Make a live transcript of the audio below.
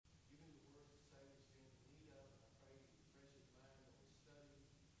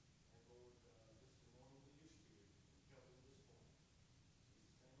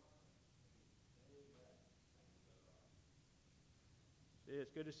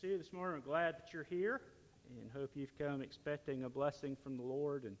It's good to see you this morning. I'm glad that you're here and hope you've come expecting a blessing from the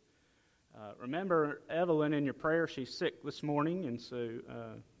Lord. And remember Evelyn in your prayer. She's sick this morning, and so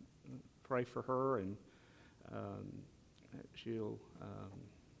pray for her, and she'll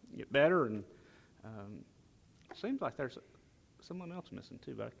get better. And it seems like there's someone else missing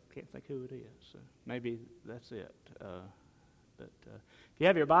too, but I can't think who it is. So maybe that's it. But if you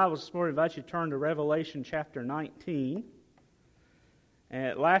have your Bibles this morning, I invite you to turn to Revelation chapter 19.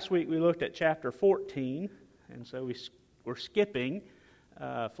 And last week we looked at chapter 14, and so we're skipping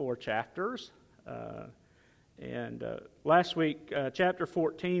 4 chapters. Last week, chapter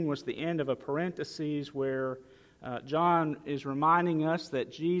 14 was the end of a parenthesis where John is reminding us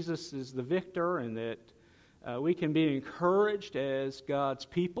that Jesus is the victor and that we can be encouraged as God's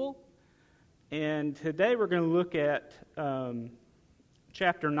people. And today we're going to look at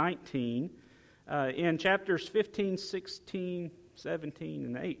chapter 19. In chapters 15, 16, 17,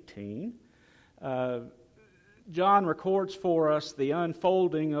 and 18, John records for us the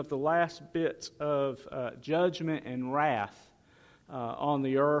unfolding of the last bits of judgment and wrath on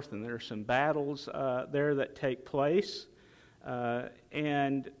the earth, and there's some battles there that take place.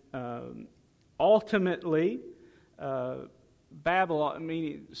 Ultimately, Babylon,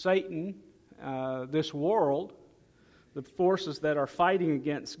 meaning Satan, this world, the forces that are fighting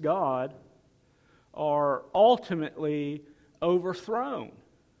against God, are ultimately overthrown.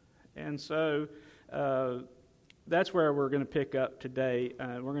 And so that's where we're going to pick up today.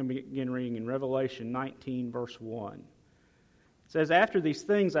 We're going to begin reading in Revelation 19, verse 1. It says, "After these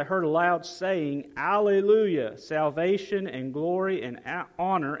things I heard a loud saying, Alleluia! Salvation and glory and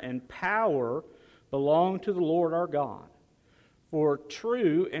honor and power belong to the Lord our God. For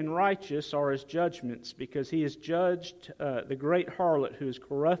true and righteous are his judgments, because he has judged the great harlot who has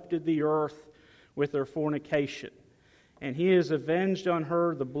corrupted the earth with her fornication. And he has avenged on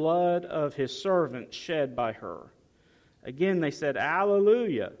her the blood of his servants shed by her. Again they said,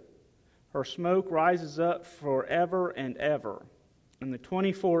 Alleluia! Her smoke rises up forever and ever. And the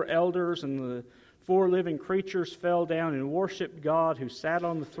 24 elders and the 4 living creatures fell down and worshipped God who sat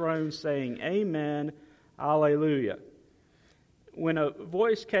on the throne, saying, Amen, Alleluia. When a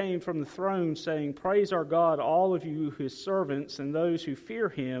voice came from the throne saying, Praise our God, all of you his servants, and those who fear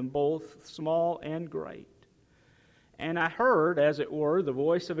him, both small and great. And I heard, as it were, the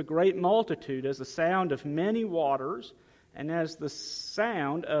voice of a great multitude, as the sound of many waters, and as the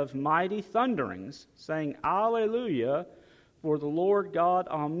sound of mighty thunderings, saying, Alleluia, for the Lord God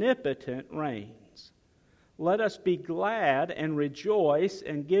omnipotent reigns. Let us be glad and rejoice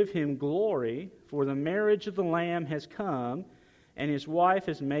and give him glory, for the marriage of the Lamb has come, and his wife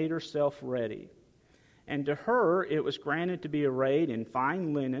has made herself ready. And to her it was granted to be arrayed in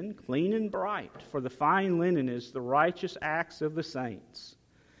fine linen, clean and bright, for the fine linen is the righteous acts of the saints.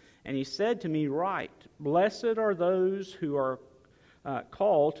 And he said to me, Write, Blessed are those who are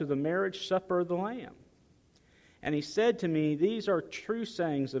called to the marriage supper of the Lamb. And he said to me, These are true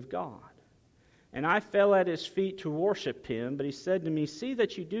sayings of God. And I fell at his feet to worship him, but he said to me, See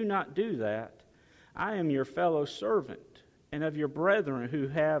that you do not do that. I am your fellow servant, and of your brethren who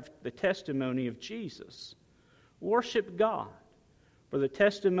have the testimony of Jesus. Worship God, for the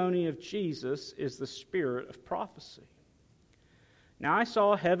testimony of Jesus is the spirit of prophecy. Now I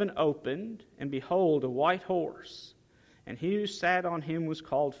saw heaven opened, and behold, a white horse, and he who sat on him was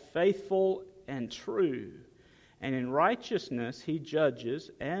called Faithful and True, and in righteousness he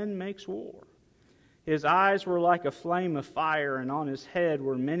judges and makes war. His eyes were like a flame of fire, and on his head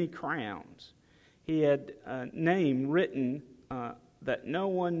were many crowns. He had a name written that no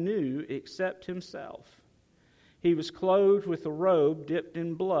one knew except himself. He was clothed with a robe dipped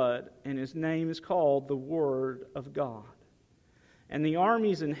in blood, and his name is called the Word of God. And the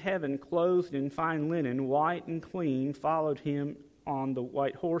armies in heaven, clothed in fine linen, white and clean, followed him on the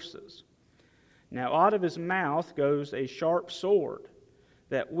white horses. Now out of his mouth goes a sharp sword,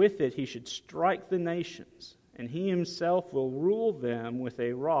 that with it he should strike the nations, and he himself will rule them with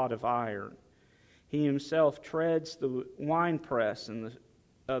a rod of iron. He himself treads the winepress and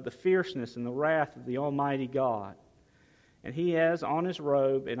the fierceness and the wrath of the Almighty God. And he has on his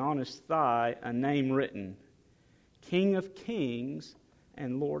robe and on his thigh a name written, King of Kings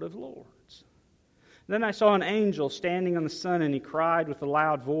and Lord of Lords. Then I saw an angel standing on the sun, and he cried with a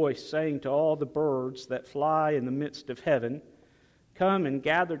loud voice, saying to all the birds that fly in the midst of heaven, Come and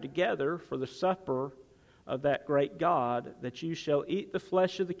gather together for the supper of that great God, that you shall eat the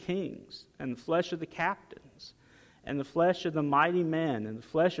flesh of the kings, and the flesh of the captains, and the flesh of the mighty men, and the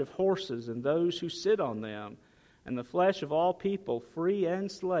flesh of horses and those who sit on them, and the flesh of all people, free and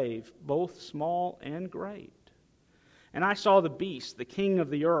slave, both small and great. And I saw the beast, the king of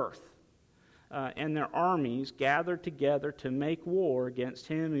the earth, and their armies gathered together to make war against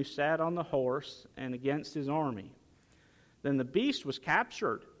him who sat on the horse and against his army. Then the beast was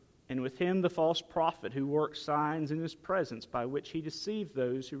captured, and with him the false prophet who worked signs in his presence, by which he deceived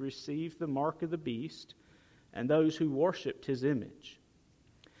those who received the mark of the beast and those who worshipped his image.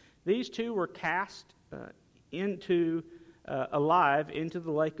 These two were cast alive into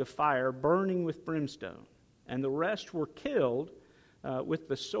the lake of fire, burning with brimstone, and the rest were killed with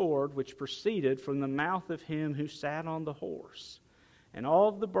the sword which proceeded from the mouth of him who sat on the horse. And all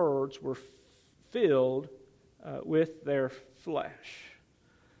of the birds were filled with their flesh.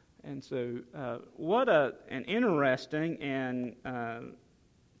 And so what an interesting and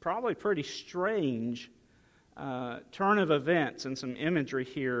probably pretty strange turn of events and some imagery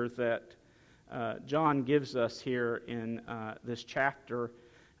here that John gives us here in this chapter.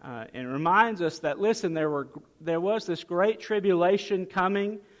 And reminds us that, listen, there was this great tribulation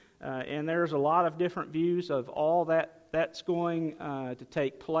coming, and there's a lot of different views of all that's going to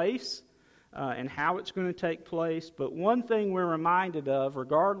take place and how it's going to take place. But one thing we're reminded of,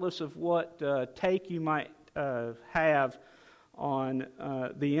 regardless of what take you might have on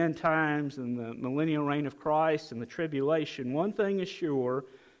the end times and the millennial reign of Christ and the tribulation, one thing is sure,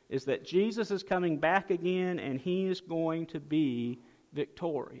 is that Jesus is coming back again, and he is going to be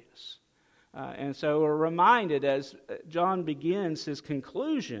victorious. And so we're reminded as John begins his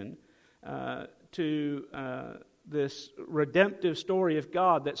conclusion to this redemptive story of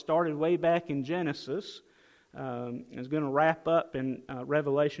God that started way back in Genesis, is going to wrap up in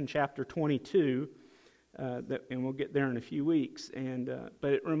Revelation chapter 22, and we'll get there in a few weeks.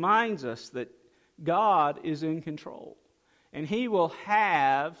 But it reminds us that God is in control, and he will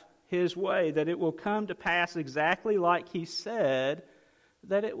have his way, that it will come to pass exactly like he said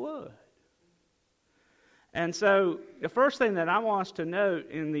that it would. And so the first thing that I want us to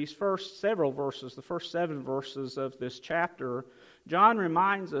note in these first several verses, the first 7 verses of this chapter, John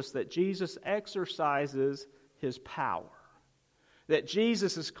reminds us that Jesus exercises his power. That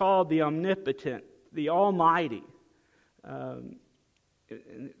Jesus is called the omnipotent, the almighty.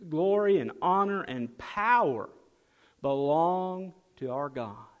 Glory and honor and power belong to our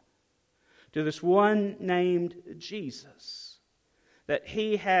God. To this one named Jesus. That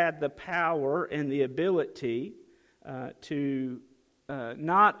he had the power and the ability to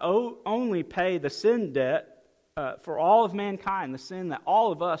not only pay the sin debt for all of mankind, the sin that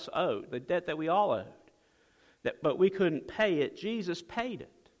all of us owed, the debt that we all owed, but we couldn't pay it. Jesus paid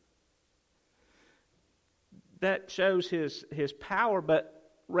it. That shows his power,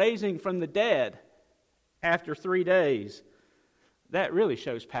 but raising from the dead after 3 days, that really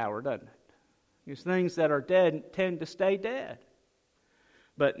shows power, doesn't it? Because things that are dead tend to stay dead.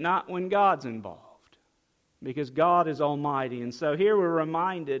 But not when God's involved, because God is almighty. And so here we're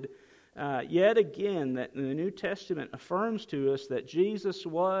reminded yet again that the New Testament affirms to us that Jesus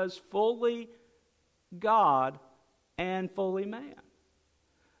was fully God and fully man.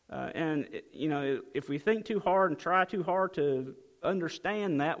 If we think too hard and try too hard to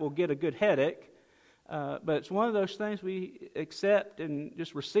understand that, we'll get a good headache. But it's one of those things we accept and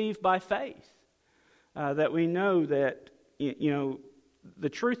just receive by faith. That we know that, the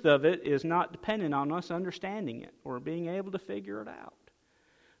truth of it is not dependent on us understanding it or being able to figure it out.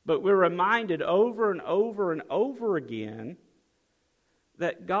 But we're reminded over and over and over again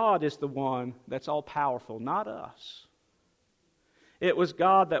that God is the one that's all powerful, not us. It was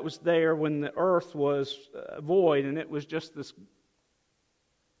God that was there when the earth was void and it was just this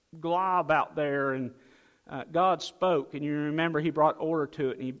glob out there, and God spoke, and you remember he brought order to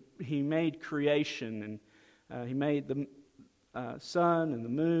it, and he made creation, and he made the sun and the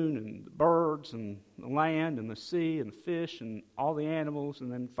moon and the birds and the land and the sea and the fish and all the animals,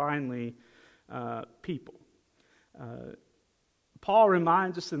 and then finally people. Paul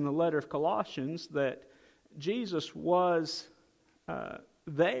reminds us in the letter of Colossians that Jesus was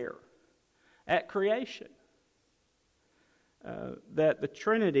there at creation. That the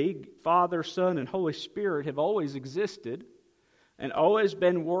Trinity, Father, Son, and Holy Spirit have always existed and always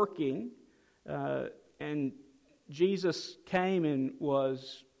been working, and Jesus came and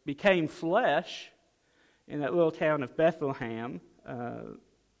became flesh in that little town of Bethlehem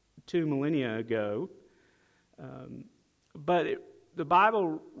 2 millennia ago. But the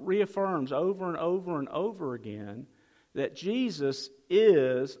Bible reaffirms over and over and over again that Jesus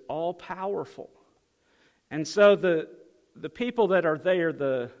is all-powerful. And so the people that are there,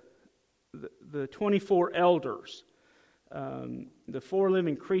 the 24 elders, the 4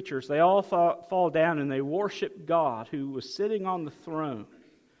 living creatures, they all fall down and they worship God who was sitting on the throne.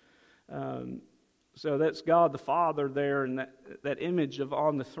 So that's God the Father there, and that image of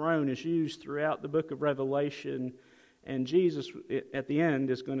on the throne is used throughout the book of Revelation. And Jesus, at the end,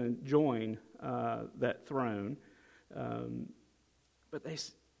 is going to join that throne. But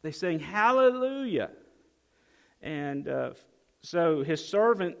they sing hallelujah. And so his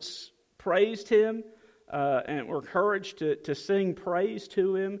servants praised him and were encouraged to sing praise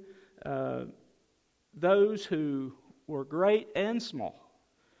to him. Those who were great and small.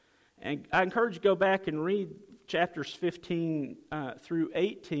 And I encourage you to go back and read chapters 15 through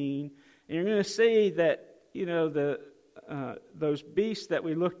 18. And you're going to see that, those beasts that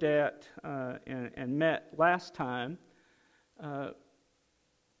we looked at and met last time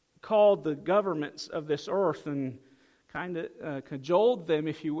called the governments of this earth and kind of cajoled them,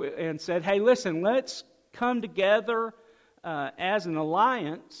 if you will, and said, hey, listen, let's come together as an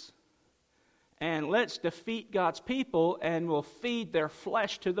alliance and let's defeat God's people and we'll feed their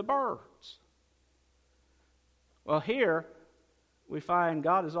flesh to the birds. Well, here we find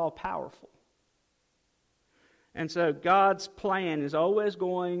God is all powerful. And so God's plan is always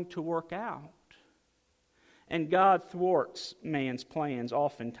going to work out. And God thwarts man's plans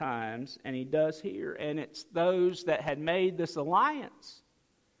oftentimes, and he does here. And it's those that had made this alliance,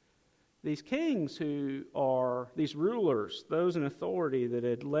 these kings who are, these rulers, those in authority that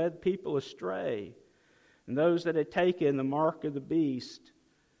had led people astray, and those that had taken the mark of the beast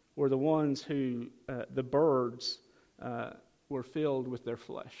were the ones who, the birds, were filled with their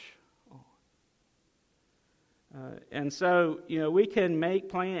flesh. And so, we can make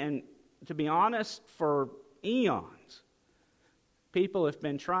plans, and to be honest, for eons, people have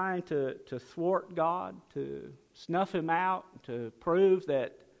been trying to thwart God, to snuff him out, to prove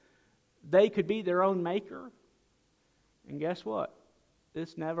that they could be their own maker. And guess what?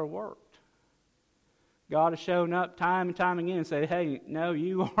 This never worked. God has shown up time and time again and said, hey, no,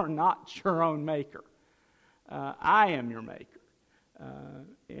 you are not your own maker. I am your maker.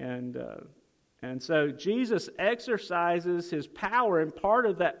 And so Jesus exercises his power, and part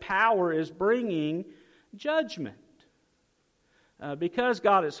of that power is bringing judgment. Because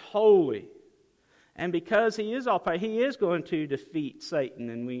God is holy, and because he is all-powerful, he is going to defeat Satan,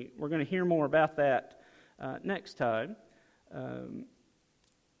 and we're going to hear more about that next time.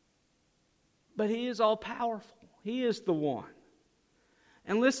 But he is all-powerful. He is the one.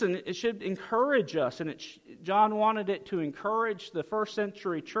 And listen, it should encourage us, and John wanted it to encourage the first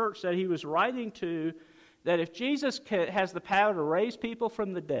century church that he was writing to, that if Jesus has the power to raise people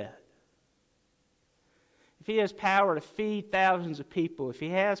from the dead, if he has power to feed thousands of people, if he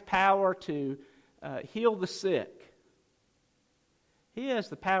has power to heal the sick, he has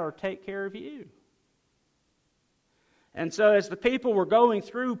the power to take care of you. And so as the people were going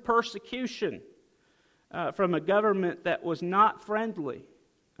through persecution from a government that was not friendly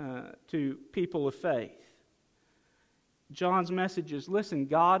to people of faith, John's message is, listen,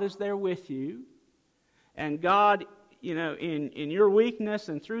 God is there with you, and God, in your weakness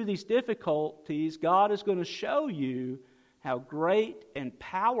and through these difficulties, God is going to show you how great and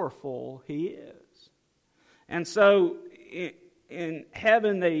powerful he is. And so in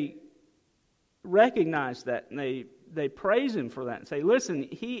heaven they recognize that, and they praise him for that and say, listen,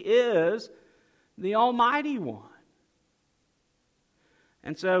 he is the Almighty One.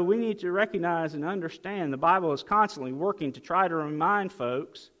 And so we need to recognize and understand the Bible is constantly working to try to remind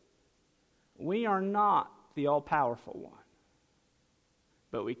folks we are not the all-powerful one,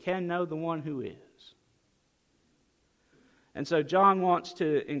 but we can know the one who is. And so John wants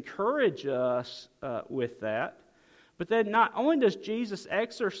to encourage us with that. But then not only does Jesus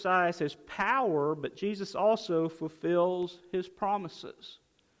exercise his power, but Jesus also fulfills his promises.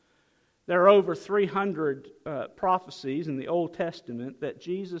 There are over 300 prophecies in the Old Testament that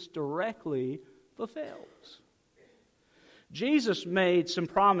Jesus directly fulfills. Jesus made some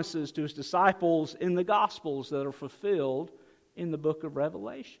promises to his disciples in the Gospels that are fulfilled in the book of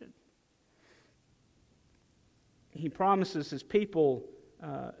Revelation. He promises his people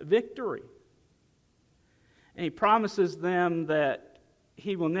victory. And he promises them that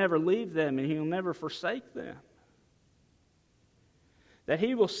he will never leave them and he will never forsake them. That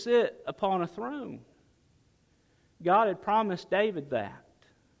he will sit upon a throne. God had promised David that.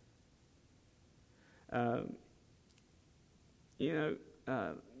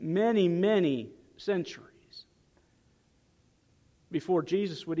 Many centuries before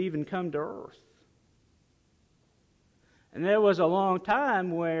Jesus would even come to earth. And there was a long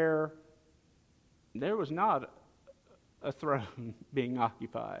time where there was not a throne being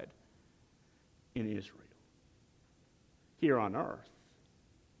occupied in Israel, here on earth.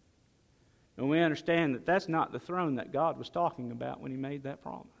 And we understand that that's not the throne that God was talking about when he made that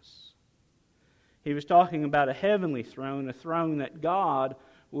promise. He was talking about a heavenly throne, a throne that God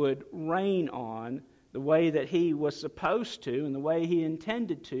would reign on the way that He was supposed to and the way He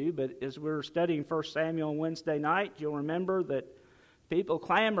intended to. But as we were studying 1 Samuel on Wednesday night, you'll remember that people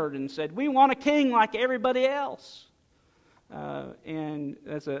clamored and said, "We want a king like everybody else." And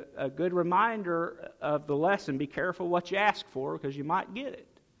that's a good reminder of the lesson. Be careful what you ask for, because you might get it.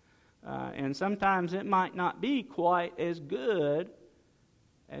 And sometimes it might not be quite as good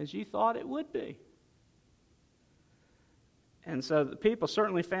as you thought it would be. And so the people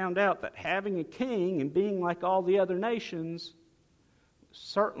certainly found out that having a king and being like all the other nations was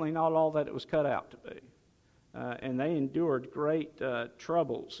certainly not all that it was cut out to be. And they endured great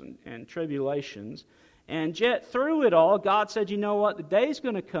troubles and tribulations. And yet through it all, God said, you know what, the day's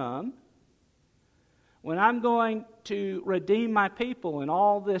going to come when I'm going to redeem my people, and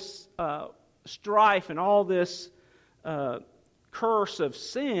all this strife and all this curse of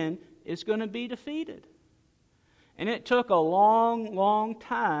sin is going to be defeated. And it took a long, long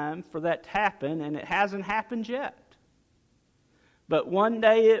time for that to happen, and it hasn't happened yet. But one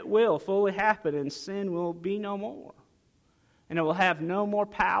day it will fully happen, and sin will be no more. And it will have no more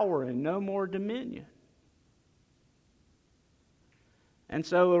power and no more dominion. And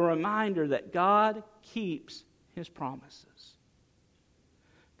so a reminder that God keeps His promises.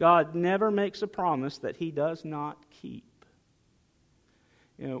 God never makes a promise that He does not keep.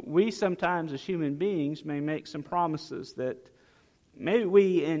 You know, we sometimes as human beings may make some promises that maybe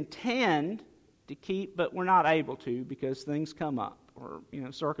we intend to keep, but we're not able to because things come up, or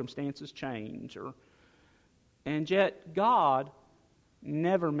circumstances change, and yet God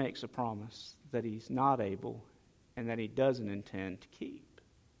never makes a promise that He's not able and that He doesn't intend to keep.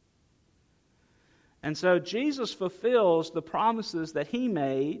 And so Jesus fulfills the promises that He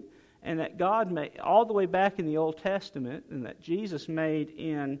made and that God made all the way back in the Old Testament, and that Jesus made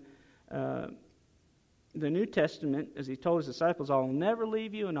in the New Testament, as He told His disciples, "I'll never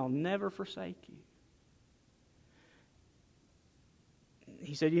leave you and I'll never forsake you."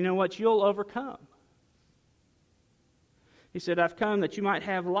 He said, you know what? You'll overcome. He said, I've come that you might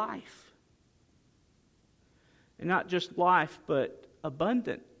have life. And not just life, but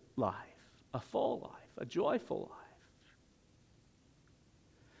abundant life, a full life, a joyful life.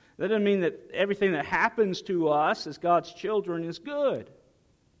 That doesn't mean that everything that happens to us as God's children is good.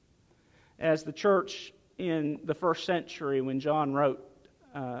 As the church in the first century, when John wrote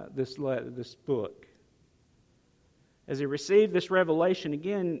this book, as he received this revelation,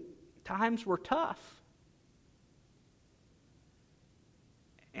 again, times were tough.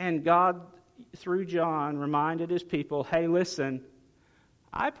 And God, through John, reminded His people, hey, listen,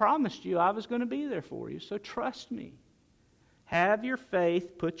 I promised you I was going to be there for you, so trust me. Have your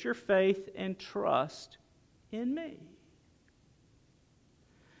faith, put your faith and trust in me.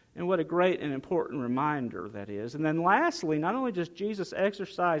 And what a great and important reminder that is. And then lastly, not only does Jesus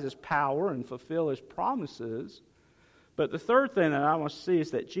exercise His power and fulfill His promises, but the third thing that I want to see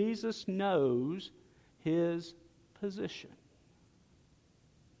is that Jesus knows His position.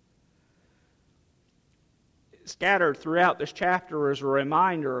 Scattered throughout this chapter is a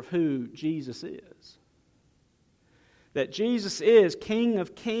reminder of who Jesus is. That Jesus is King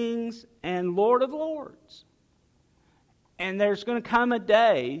of Kings and Lord of Lords. And there's going to come a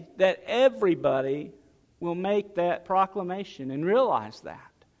day that everybody will make that proclamation and realize that.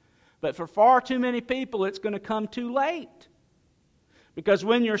 But for far too many people, it's going to come too late. Because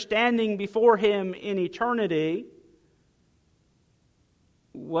when you're standing before Him in eternity,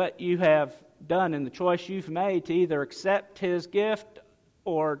 what you have done and the choice you've made to either accept His gift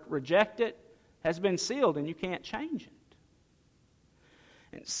or reject it has been sealed, and you can't change it.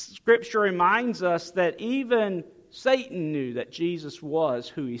 And Scripture reminds us that even Satan knew that Jesus was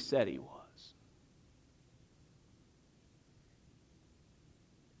who He said He was.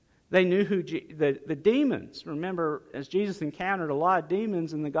 They knew who the demons, remember, as Jesus encountered a lot of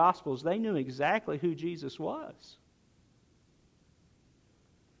demons in the Gospels, they knew exactly who Jesus was.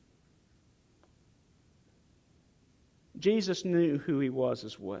 Jesus knew who He was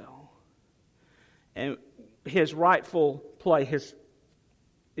as well. And His rightful place,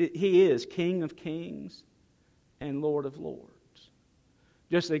 He is King of Kings and Lord of Lords.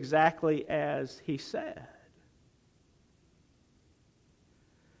 Just exactly as He said.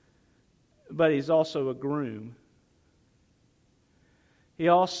 But He's also a groom. He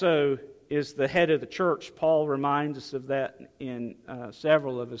also is the head of the church. Paul reminds us of that in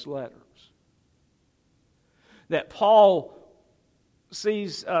several of his letters. That Paul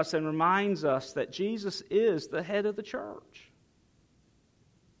sees us and reminds us that Jesus is the head of the church.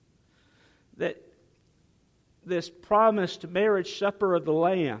 That this promised marriage supper of the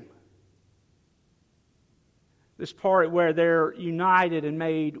Lamb this part where they're united and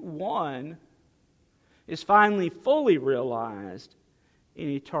made one, is finally fully realized in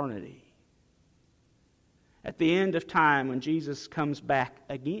eternity. At the end of time, when Jesus comes back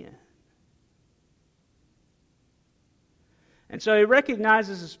again. And so he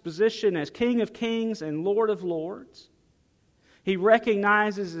recognizes his position as King of Kings and Lord of Lords. He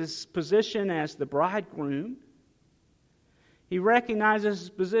recognizes his position as the bridegroom. He recognizes his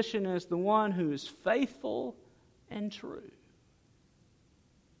position as the one who is faithful and true.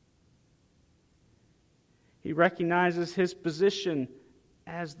 He recognizes his position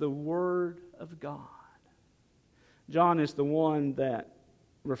as the Word of God. John is the one that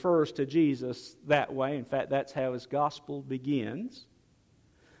refers to Jesus that way. In fact, that's how his gospel begins,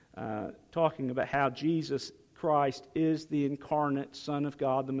 talking about how Jesus Christ is the incarnate Son of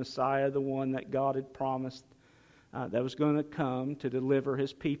God, the Messiah, the one that God had promised that was going to come to deliver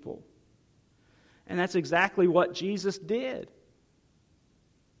his people. And that's exactly what Jesus did.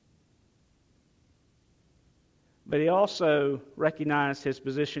 But he also recognized his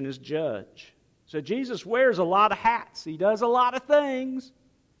position as judge. So Jesus wears a lot of hats. He does a lot of things.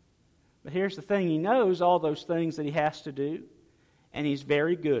 But here's the thing. He knows all those things that he has to do. And he's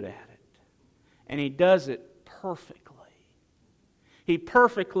very good at it. And he does it perfectly. He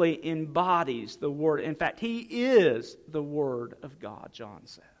perfectly embodies the Word. In fact, he is the Word of God, John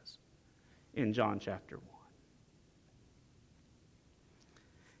says in John chapter 1.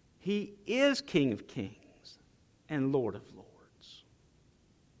 He is King of Kings and Lord of Lords.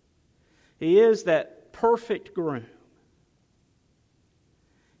 He is that perfect groom.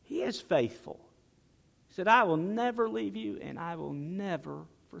 He is faithful. He said, I will never leave you and I will never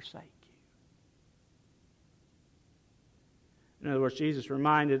forsake you. In other words, Jesus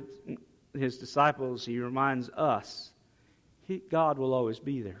reminded his disciples, he reminds us, God will always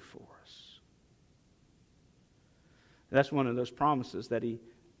be there for us. That's one of those promises that he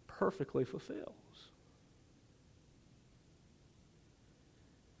perfectly fulfills.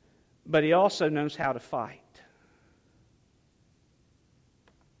 But he also knows how to fight.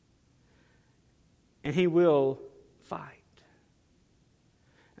 And he will fight.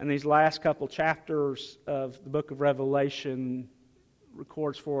 And these last couple chapters of the book of Revelation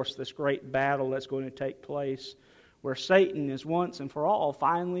records for us this great battle that's going to take place where Satan is once and for all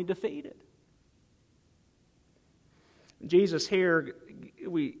finally defeated. Jesus here,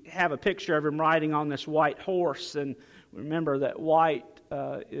 we have a picture of him riding on this white horse, and remember that white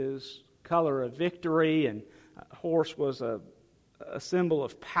is color of victory, and a horse was a symbol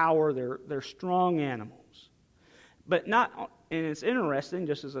of power. They're strong animals. But not, and it's interesting,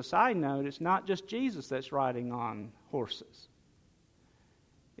 just as a side note, it's not just Jesus that's riding on horses.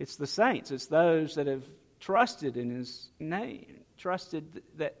 It's the saints. It's those that have trusted in his name, trusted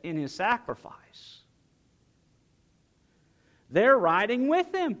that in his sacrifice. They're riding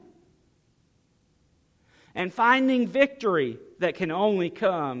with him and finding victory that can only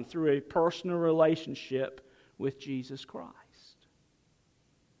come through a personal relationship with Jesus Christ.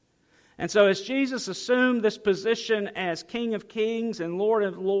 And so as Jesus assumed this position as King of Kings and Lord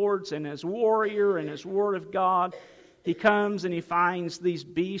of Lords and as warrior and as Word of God, he comes and he finds these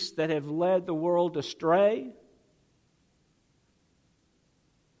beasts that have led the world astray,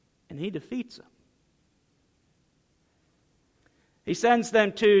 and he defeats them. He sends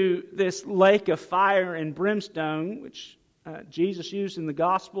them to this lake of fire and brimstone, which Jesus used in the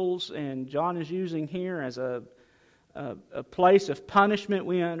Gospels and John is using here as a place of punishment.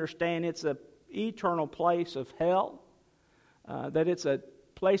 We understand it's an eternal place of hell, that it's a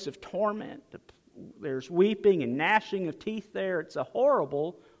place of torment. There's weeping and gnashing of teeth there. It's a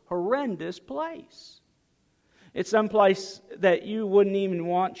horrible, horrendous place. It's some place that you wouldn't even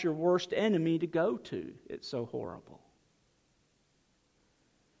want your worst enemy to go to. It's so horrible.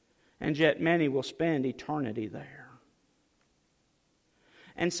 And yet many will spend eternity there.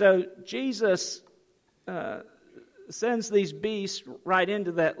 And so Jesus sends these beasts right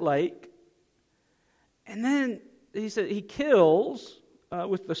into that lake. And then he said he kills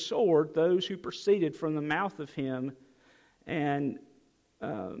with the sword those who proceeded from the mouth of him. And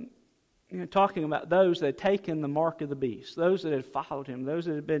talking about those that had taken the mark of the beast, those that had followed him, those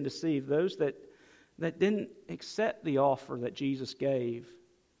that had been deceived, those that didn't accept the offer that Jesus gave.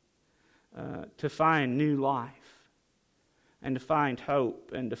 To find new life and to find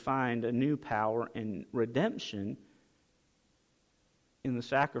hope and to find a new power and redemption in the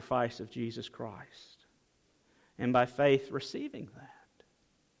sacrifice of Jesus Christ, and by faith receiving that.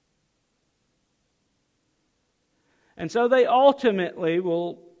 And so they ultimately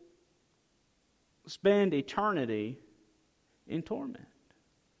will spend eternity in torment,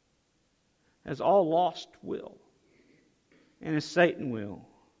 as all lost will. and as Satan will,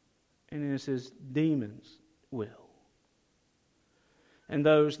 and as his demons will, and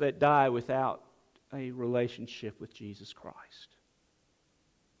those that die without a relationship with Jesus Christ,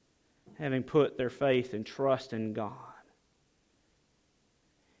 having put their faith and trust in God.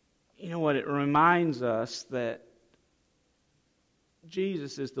 You know what? It reminds us that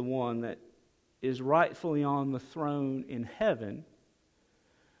Jesus is the one that is rightfully on the throne in heaven,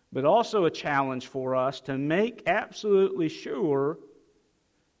 but also a challenge for us to make absolutely sure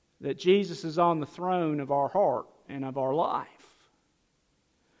that Jesus is on the throne of our heart and of our life.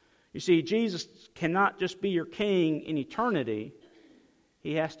 You see, Jesus cannot just be your king in eternity.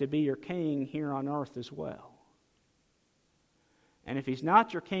 He has to be your king here on earth as well. And if he's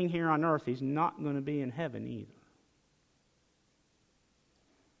not your king here on earth, he's not going to be in heaven either.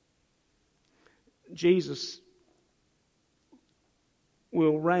 Jesus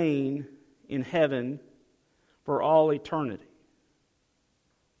will reign in heaven for all eternity.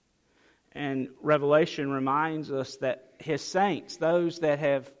 And Revelation reminds us that his saints, those that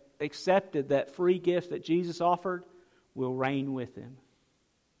have accepted that free gift that Jesus offered, will reign with him.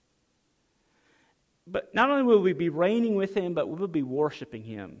 But not only will we be reigning with him, but we'll be worshiping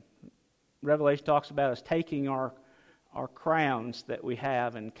him. Revelation talks about us taking our crowns that we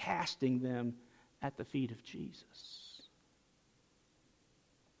have and casting them at the feet of Jesus.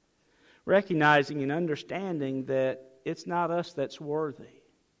 Recognizing and understanding that it's not us that's worthy,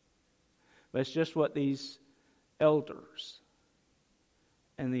 but it's just what these elders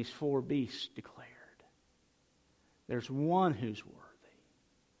and these four beasts declared. There's one who's worthy,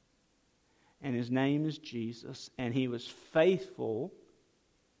 and his name is Jesus, and he was faithful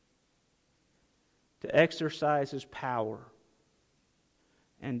to exercise his power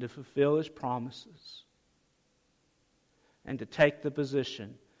and to fulfill his promises and to take the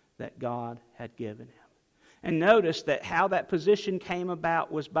position that God had given him. And notice that how that position came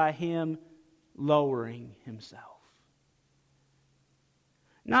about was by him lowering himself.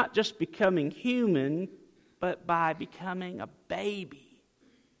 Not just becoming human, but by becoming a baby.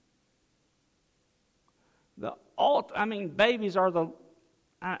 Babies are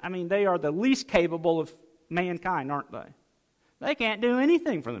they are the least capable of mankind, aren't they? They can't do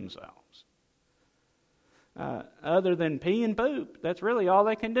anything for themselves. Other than pee and poop. That's really all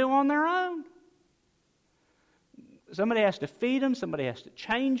they can do on their own. Somebody has to feed them, somebody has to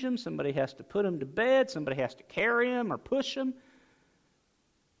change them, somebody has to put them to bed, somebody has to carry them or push them.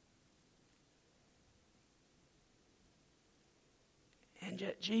 And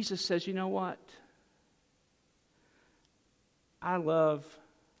yet Jesus says, you know what? I love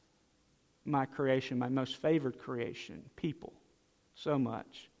my creation, my most favored creation, people, so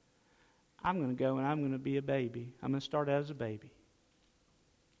much. I'm going to go and I'm going to be a baby. I'm going to start out as a baby.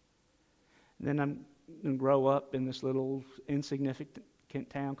 And then I'm going to grow up in this little insignificant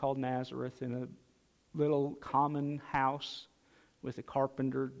town called Nazareth in a little common house with a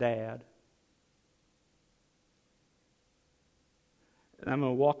carpenter dad. And I'm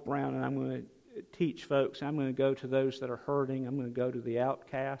going to walk around and I'm going to teach folks. I'm going to go to those that are hurting. I'm going to go to the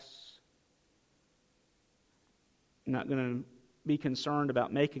outcasts. I'm not going to be concerned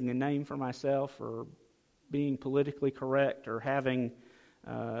about making a name for myself or being politically correct or having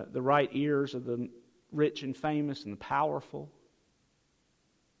the right ears of the rich and famous and the powerful.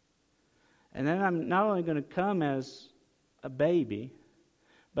 And then I'm not only going to come as a baby,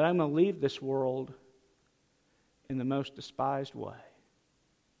 but I'm going to leave this world in the most despised way,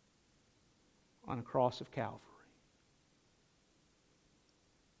 on a cross of Calvary.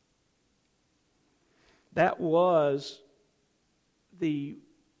 That was the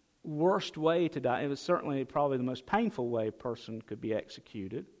worst way to die. It was certainly probably the most painful way a person could be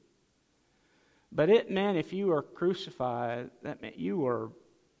executed. But it meant if you were crucified, that meant you were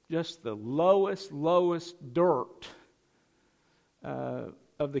just the lowest dirt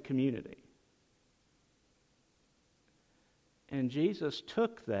of the community. And Jesus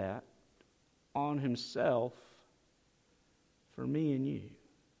took that on himself for me and you.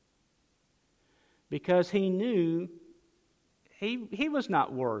 Because he knew he was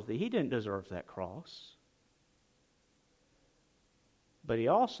not worthy. He didn't deserve that cross. But he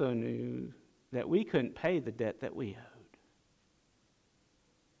also knew that we couldn't pay the debt that we owed.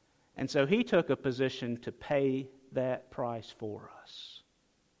 And so he took a position to pay that price for us.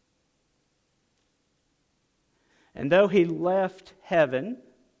 And though he left heaven,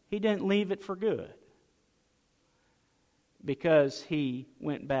 he didn't leave it for good, because he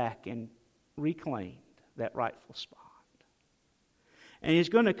went back and reclaimed that rightful spot. And he's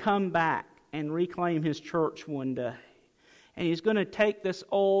going to come back and reclaim his church one day. And he's going to take this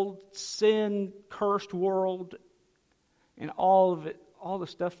old sin-cursed world and all of it, all the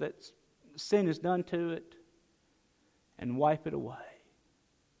stuff that sin has done to it, and wipe it away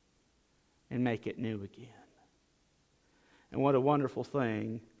and make it new again. And what a wonderful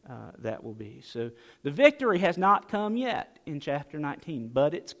thing that will be. So the victory has not come yet in chapter 19,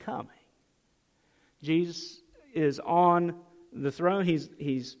 but it's coming. Jesus is on the throne.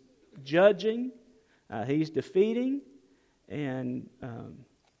 He's judging. He's defeating. And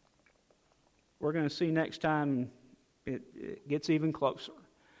we're going to see next time it gets even closer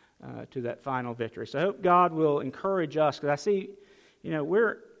to that final victory. So I hope God will encourage us, because I see,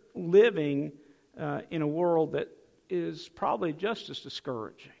 we're living in a world that is probably just as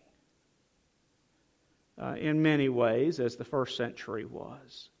discouraging in many ways as the first century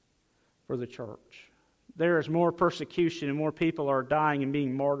was for the church. There is more persecution and more people are dying and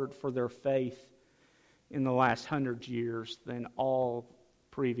being martyred for their faith in the last 100 years than all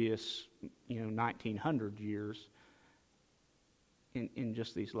previous 1900 years in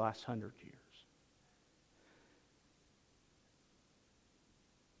just these last 100 years.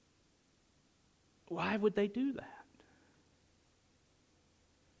 Why would they do that?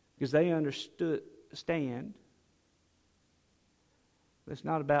 Because they understand it's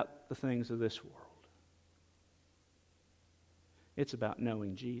not about the things of this world. It's about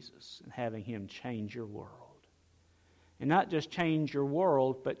knowing Jesus and having Him change your world. And not just change your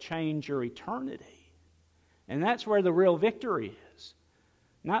world, but change your eternity. And that's where the real victory is.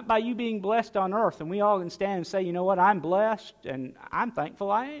 Not by you being blessed on earth. And we all can stand and say, you know what, I'm blessed and I'm thankful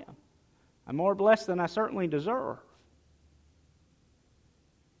I am. I'm more blessed than I certainly deserve.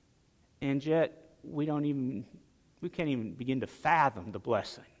 And yet, we can't even begin to fathom the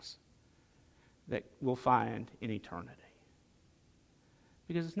blessings that we'll find in eternity.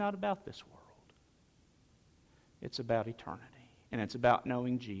 Because it's not about this world. It's about eternity. And it's about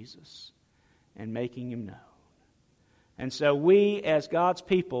knowing Jesus and making Him known. And so we, as God's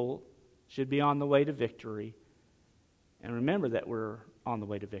people, should be on the way to victory. And remember that we're on the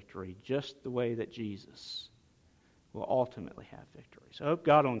way to victory just the way that Jesus will ultimately have victory. So I hope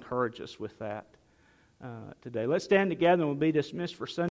God will encourage us with that today. Let's stand together and we'll be dismissed for Sunday.